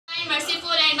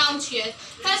warm cheers.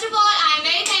 First of all, I am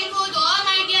very thankful to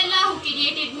Almighty Allah who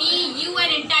created me, you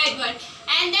and entire world.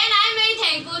 And then I am very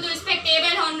thankful to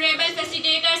respectable, honorable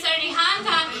facilitator Sir Rehan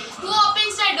Khan who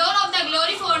opens the door of the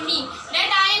glory for me that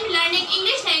I am learning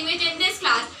English language in this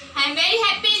class. I am very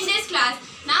happy in this class.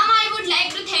 Now I would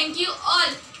like to thank you all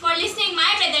for listening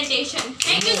my presentation.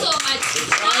 Thank you so much.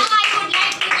 Now I would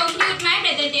like to conclude my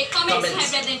presentation.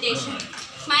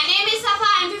 My name is Safa.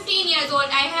 I am 15 years old.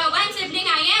 I have one sibling.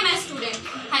 I am a student.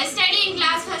 I study in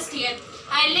class first year.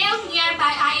 I live nearby.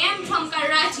 I am from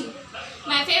Karachi.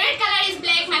 My favorite color is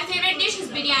black. My favorite dish is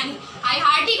biryani. I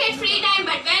hardly get free time,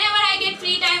 but whenever I get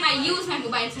free time, I use my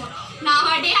mobile phone.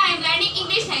 Nowadays, I am learning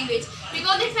English language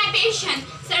because it's my passion.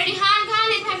 Sir Rehan Khan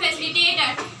is my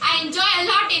facilitator. I enjoy a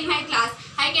lot in my class.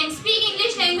 I can speak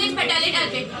English language but a little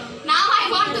bit. Now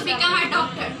I want to become a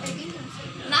doctor.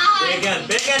 Now big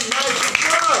and nice.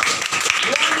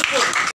 Wonderful.